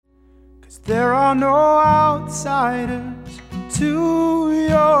There are no outsiders to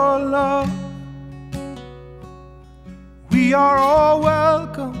your love. We are all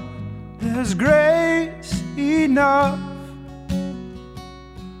welcome, there's grace enough.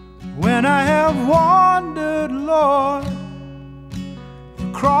 When I have wandered, Lord,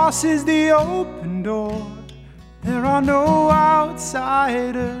 the cross is the open door. There are no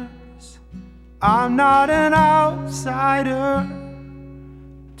outsiders, I'm not an outsider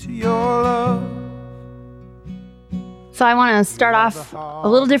to your love. So I want to start off a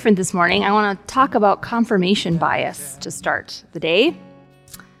little different this morning. I want to talk about confirmation bias to start the day.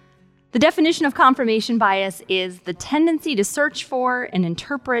 The definition of confirmation bias is the tendency to search for and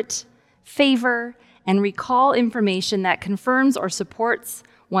interpret, favor, and recall information that confirms or supports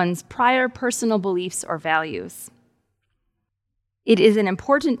one's prior personal beliefs or values. It is an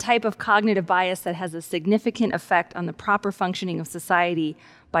important type of cognitive bias that has a significant effect on the proper functioning of society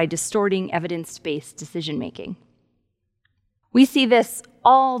by distorting evidence-based decision-making. We see this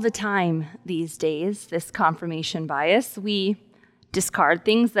all the time these days, this confirmation bias. We discard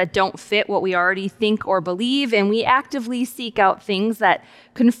things that don't fit what we already think or believe, and we actively seek out things that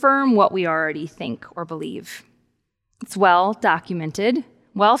confirm what we already think or believe. It's well documented,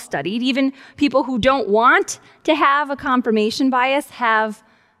 well studied. Even people who don't want to have a confirmation bias have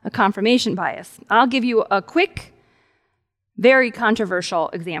a confirmation bias. I'll give you a quick, very controversial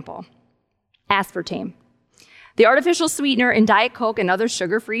example. Aspartame. The artificial sweetener in Diet Coke and other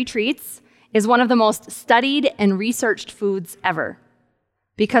sugar-free treats is one of the most studied and researched foods ever,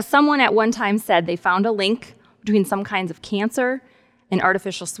 because someone at one time said they found a link between some kinds of cancer and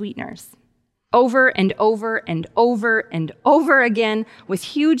artificial sweeteners. Over and over and over and over again, with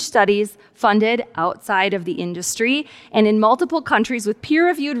huge studies funded outside of the industry and in multiple countries with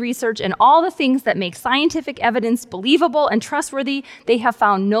peer-reviewed research and all the things that make scientific evidence believable and trustworthy, they have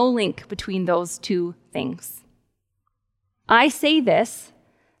found no link between those two things. I say this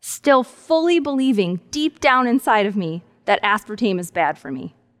still fully believing deep down inside of me that aspartame is bad for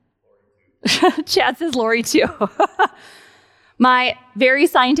me. Chad says Lori too. My very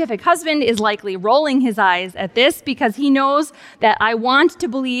scientific husband is likely rolling his eyes at this because he knows that I want to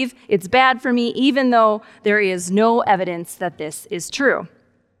believe it's bad for me, even though there is no evidence that this is true.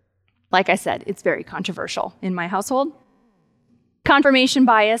 Like I said, it's very controversial in my household. Confirmation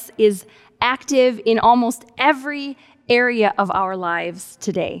bias is active in almost every area of our lives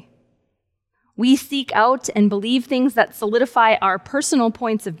today. We seek out and believe things that solidify our personal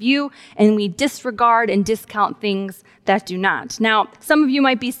points of view, and we disregard and discount things that do not. Now, some of you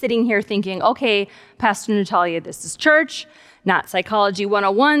might be sitting here thinking, okay, Pastor Natalia, this is church, not Psychology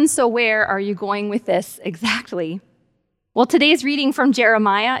 101, so where are you going with this exactly? Well, today's reading from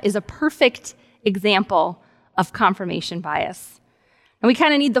Jeremiah is a perfect example of confirmation bias. And we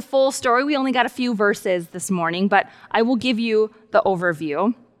kind of need the full story. We only got a few verses this morning, but I will give you the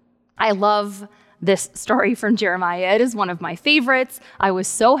overview. I love this story from Jeremiah. It is one of my favorites. I was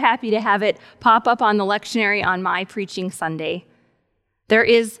so happy to have it pop up on the lectionary on my preaching Sunday. There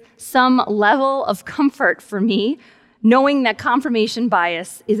is some level of comfort for me knowing that confirmation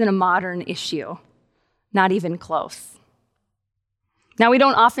bias isn't a modern issue, not even close. Now, we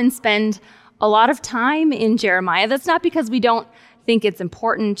don't often spend a lot of time in Jeremiah. That's not because we don't think it's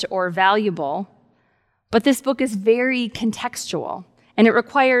important or valuable, but this book is very contextual, and it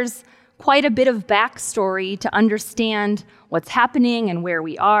requires quite a bit of backstory to understand what's happening and where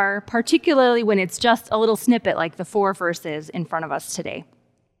we are, particularly when it's just a little snippet like the 4 verses in front of us today.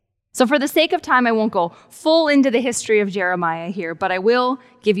 So for the sake of time, I won't go full into the history of Jeremiah here, but I will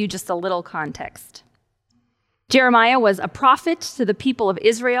give you just a little context. Jeremiah was a prophet to the people of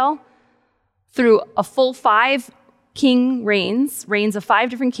Israel through a full 5 king reigns of 5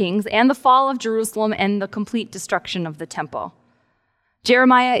 different kings, and the fall of Jerusalem and the complete destruction of the temple.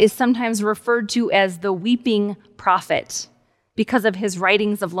 Jeremiah is sometimes referred to as the weeping prophet because of his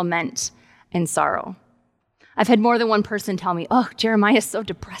writings of lament and sorrow. I've had more than one person tell me, oh, Jeremiah is so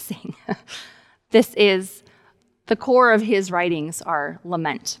depressing. This is the core of his writings are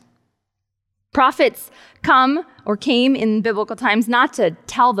lament. Prophets came in biblical times not to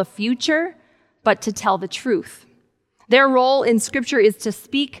tell the future, but to tell the truth. Their role in Scripture is to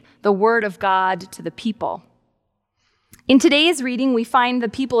speak the word of God to the people. In today's reading, we find the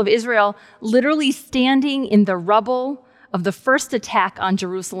people of Israel literally standing in the rubble of the first attack on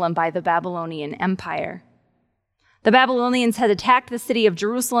Jerusalem by the Babylonian Empire. The Babylonians had attacked the city of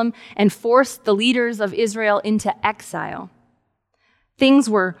Jerusalem and forced the leaders of Israel into exile. Things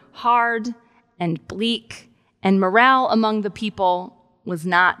were hard and bleak, and morale among the people was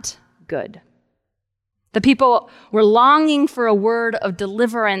not good. The people were longing for a word of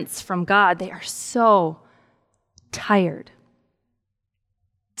deliverance from God. They are so tired.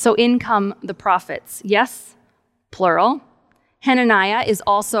 So in come the prophets. Yes, plural. Hananiah is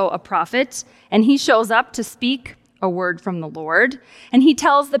also a prophet, and he shows up to speak a word from the Lord. And he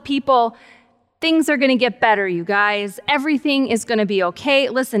tells the people, things are going to get better, you guys. Everything is going to be okay.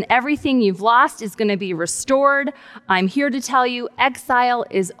 Listen, everything you've lost is going to be restored. I'm here to tell you, exile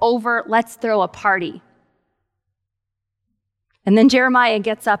is over. Let's throw a party. And then Jeremiah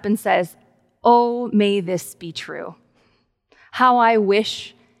gets up and says, oh, may this be true. How I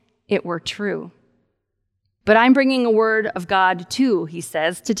wish it were true. But I'm bringing a word of God too, he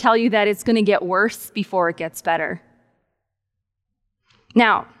says, to tell you that it's going to get worse before it gets better.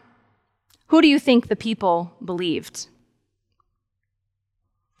 Now, who do you think the people believed?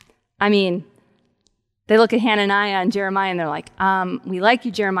 I mean, they look at Hananiah and Jeremiah and they're like, we like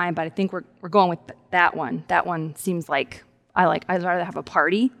you, Jeremiah, but I think we're going with that one. That one seems like I'd rather have a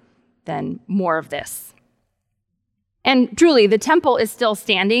party than more of this. And truly, the temple is still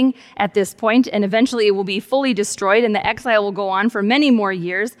standing at this point, and eventually it will be fully destroyed, and the exile will go on for many more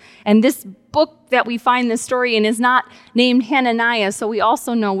years. And this book that we find this story in is not named Hananiah, so we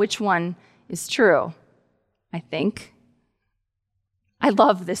also know which one is true, I think. I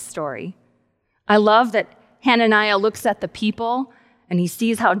love this story. I love that Hananiah looks at the people, and he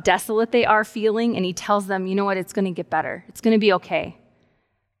sees how desolate they are feeling, and he tells them, you know what, it's going to get better. It's going to be okay.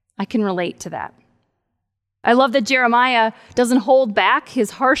 I can relate to that. I love that Jeremiah doesn't hold back his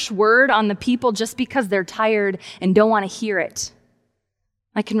harsh word on the people just because they're tired and don't want to hear it.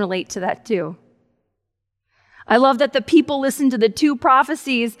 I can relate to that too. I love that the people listen to the two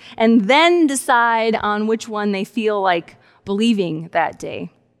prophecies and then decide on which one they feel like believing that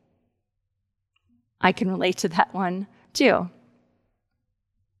day. I can relate to that one too.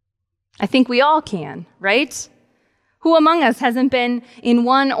 I think we all can, right? Who among us hasn't been in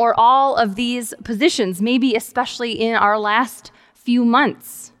one or all of these positions, maybe especially in our last few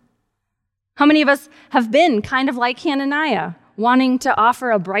months? How many of us have been kind of like Hananiah, wanting to offer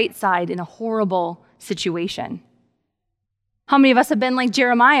a bright side in a horrible situation? How many of us have been like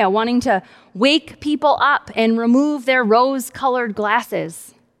Jeremiah, wanting to wake people up and remove their rose-colored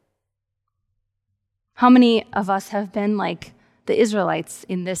glasses? How many of us have been like the Israelites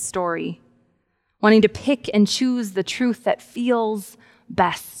in this story, wanting to pick and choose the truth that feels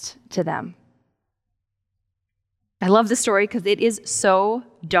best to them? I love the story because it is so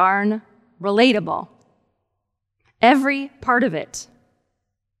darn relatable. Every part of it.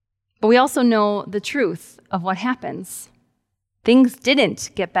 But we also know the truth of what happens. Things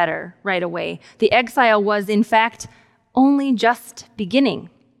didn't get better right away. The exile was, in fact, only just beginning.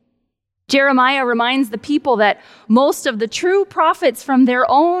 Jeremiah reminds the people that most of the true prophets from their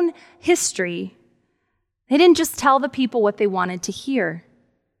own history, they didn't just tell the people what they wanted to hear.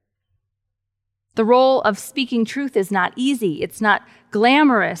 The role of speaking truth is not easy. It's not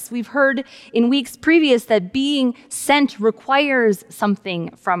glamorous. We've heard in weeks previous that being sent requires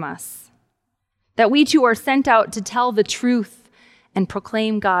something from us, that we too are sent out to tell the truth and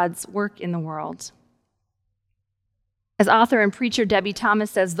proclaim God's work in the world. As author and preacher Debbie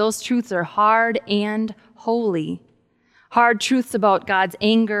Thomas says, those truths are hard and holy. Hard truths about God's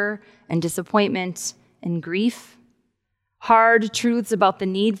anger and disappointment and grief. Hard truths about the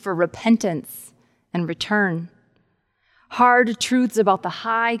need for repentance and return. Hard truths about the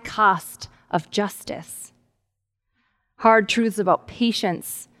high cost of justice. Hard truths about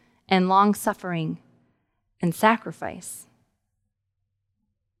patience and long-suffering and sacrifice.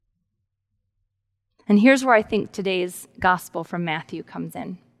 And here's where I think today's gospel from Matthew comes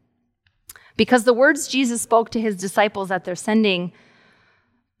in. Because the words Jesus spoke to his disciples at their sending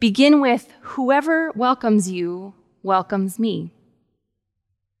begin with, "Whoever welcomes you welcomes me."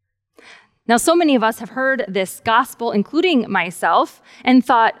 Now, so many of us have heard this gospel, including myself, and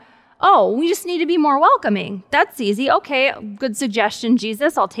thought, oh, we just need to be more welcoming. That's easy. Okay, good suggestion,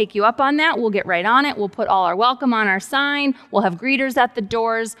 Jesus. I'll take you up on that. We'll get right on it. We'll put all our welcome on our sign. We'll have greeters at the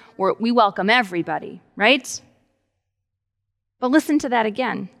doors. We welcome everybody, right? But listen to that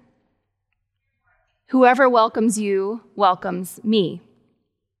again. Whoever welcomes you welcomes me.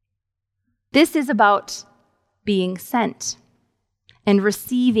 This is about being sent and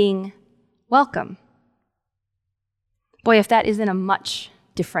receiving welcome. Boy, if that isn't a much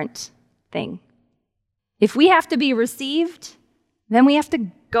different thing. If we have to be received, then we have to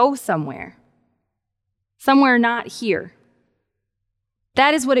go somewhere. Somewhere not here.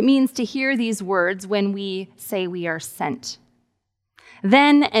 That is what it means to hear these words when we say we are sent.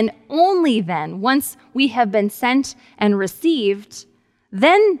 Then and only then, once we have been sent and received,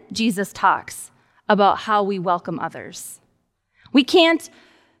 then Jesus talks about how we welcome others. We can't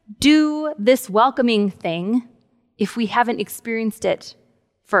do this welcoming thing if we haven't experienced it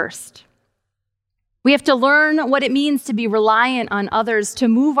first. We have to learn what it means to be reliant on others, to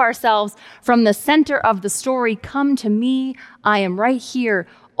move ourselves from the center of the story. Come to me, I am right here.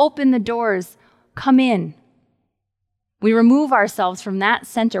 Open the doors, come in. We remove ourselves from that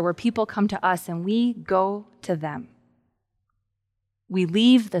center where people come to us and we go to them. We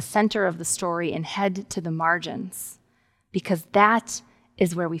leave the center of the story and head to the margins because that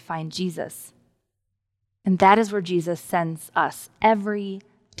is where we find Jesus. And that is where Jesus sends us every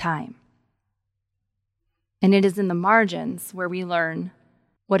time. And it is in the margins where we learn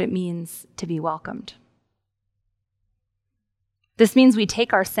what it means to be welcomed. This means we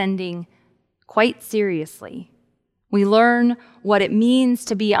take our sending quite seriously. We learn what it means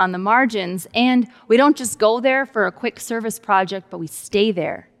to be on the margins, and we don't just go there for a quick service project, but we stay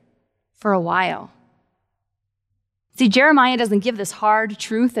there for a while. See, Jeremiah doesn't give this hard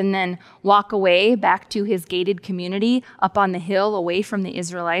truth and then walk away back to his gated community up on the hill away from the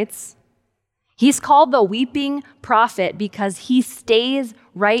Israelites. He's called the weeping prophet because he stays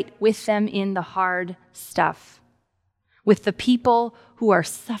right with them in the hard stuff, with the people who are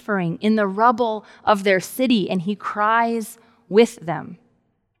suffering in the rubble of their city, and he cries with them.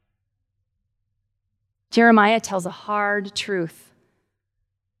 Jeremiah tells a hard truth,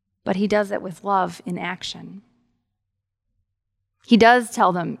 but he does it with love in action. He does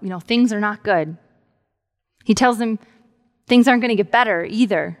tell them, things are not good. He tells them things aren't going to get better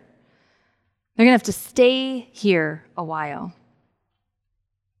either. They're going to have to stay here a while.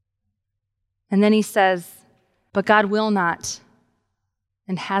 And then he says, but God will not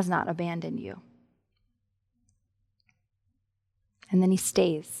and has not abandoned you. And then he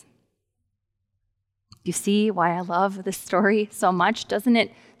stays. You see why I love this story so much? Doesn't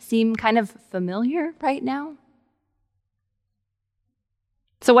it seem kind of familiar right now?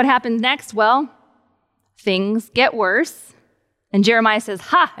 So what happens next? Well, things get worse. And Jeremiah says,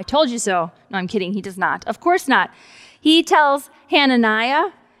 ha, I told you so. No, I'm kidding. He does not. Of course not. He tells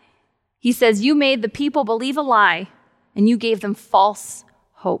Hananiah, he says, you made the people believe a lie and you gave them false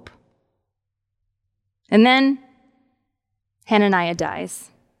hope. And then Hananiah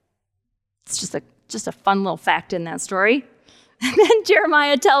dies. It's just a fun little fact in that story. And then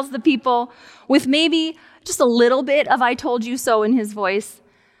Jeremiah tells the people, with maybe just a little bit of I told you so in his voice,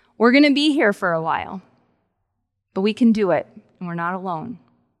 we're going to be here for a while, but we can do it, and we're not alone.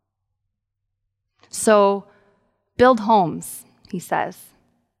 So build homes, he says.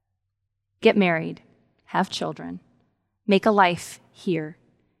 Get married, have children, make a life here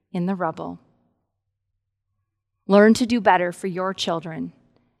in the rubble. Learn to do better for your children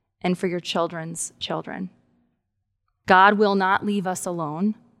and for your children's children. God will not leave us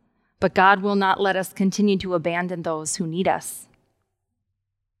alone, but God will not let us continue to abandon those who need us.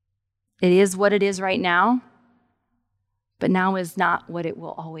 It is what it is right now, but now is not what it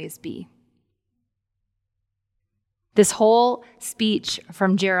will always be. This whole speech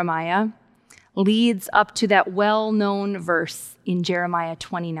from Jeremiah leads up to that well-known verse in Jeremiah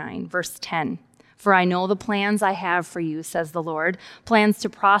 29, verse 10. For I know the plans I have for you, says the Lord, plans to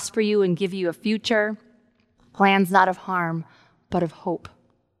prosper you and give you a future, plans not of harm, but of hope.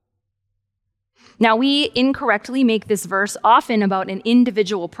 Now, we incorrectly make this verse often about an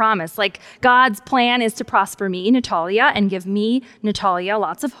individual promise, like God's plan is to prosper me, Natalia, and give me, Natalia,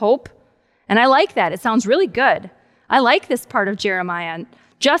 lots of hope. And I like that. It sounds really good. I like this part of Jeremiah.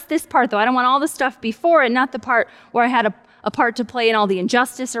 Just this part, though. I don't want all the stuff before it, not the part where I had a part to play in all the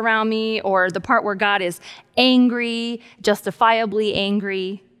injustice around me, or the part where God is angry, justifiably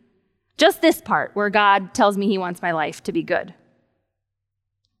angry. Just this part where God tells me he wants my life to be good.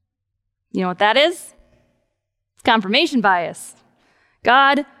 You know what that is? It's confirmation bias.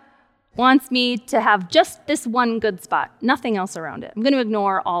 God wants me to have just this one good spot, nothing else around it. I'm going to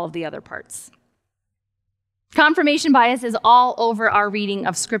ignore all of the other parts. Confirmation bias is all over our reading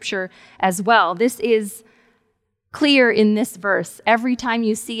of Scripture as well. This is clear in this verse. Every time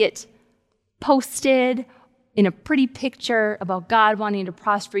you see it posted in a pretty picture about God wanting to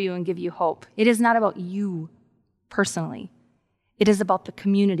prosper you and give you hope, it is not about you personally. It is about the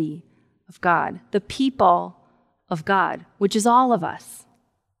community of God, the people of God, which is all of us.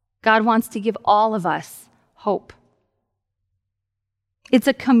 God wants to give all of us hope. It's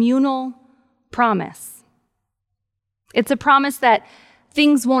a communal promise. It's a promise that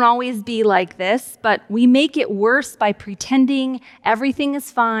things won't always be like this, but we make it worse by pretending everything is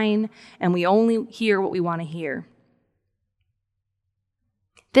fine and we only hear what we want to hear.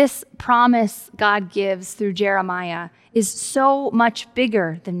 This promise God gives through Jeremiah is so much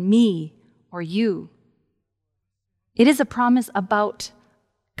bigger than me or you. It is a promise about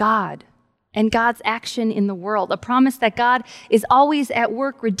God and God's action in the world, a promise that God is always at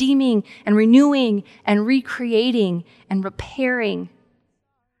work redeeming and renewing and recreating and repairing.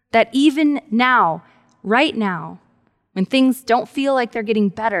 That even now, right now, when things don't feel like they're getting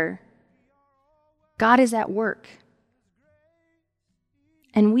better, God is at work.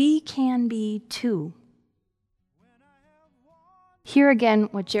 And we can be too. Hear again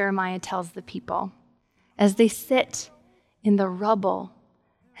what Jeremiah tells the people as they sit in the rubble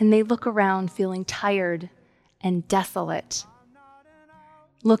and they look around feeling tired and desolate,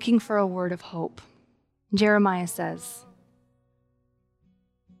 looking for a word of hope. Jeremiah says,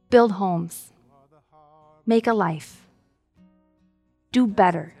 build homes, make a life, do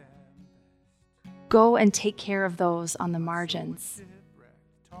better, go and take care of those on the margins.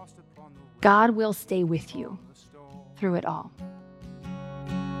 God will stay with you through it all.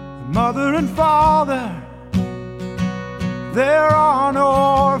 Mother and father, there are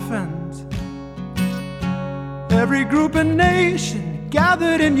no orphans. Every group and nation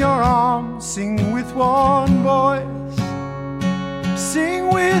gathered in your arms, sing with one voice, sing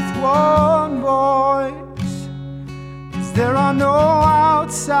with one voice. 'Cause there are no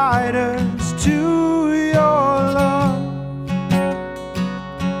outsiders to your love.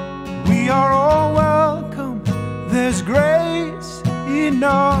 We are all welcome, there's grace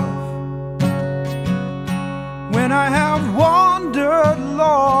enough. When I have wandered,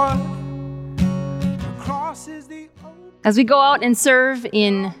 Lord, the cross is the open. As we go out and serve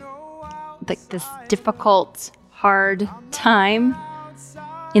in this difficult, hard time,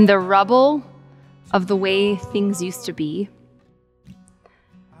 in the rubble of the way things used to be,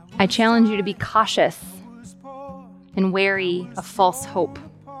 I challenge you to be cautious and wary of false hope,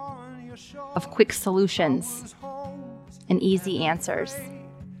 of quick solutions and easy answers.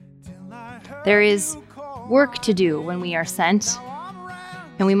 There is work to do when we are sent,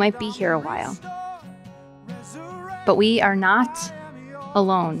 and we might be here a while. But we are not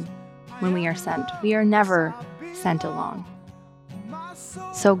alone when we are sent. We are never sent alone.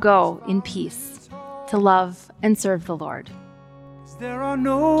 So go in peace to love and serve the Lord. There are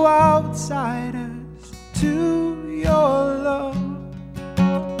no outsiders to your love.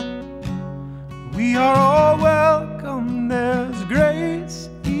 We are all welcome, there's grace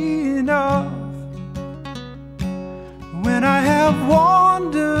enough. When I have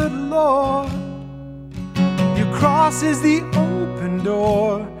wandered, Lord, your cross is the open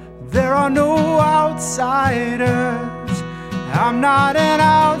door. There are no outsiders. I'm not an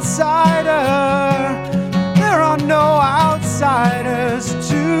outsider. There are no outsiders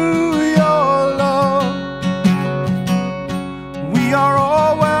to your love. We are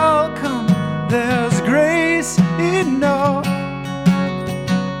all welcome, there's grace enough.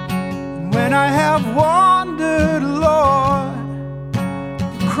 When I have wandered, Lord,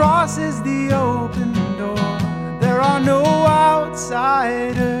 the cross is the open door. There are no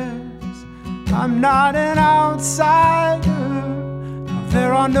outsiders. I'm not an outsider.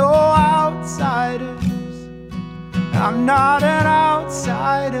 There are no outsiders. I'm not an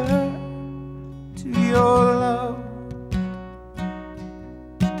outsider to your love.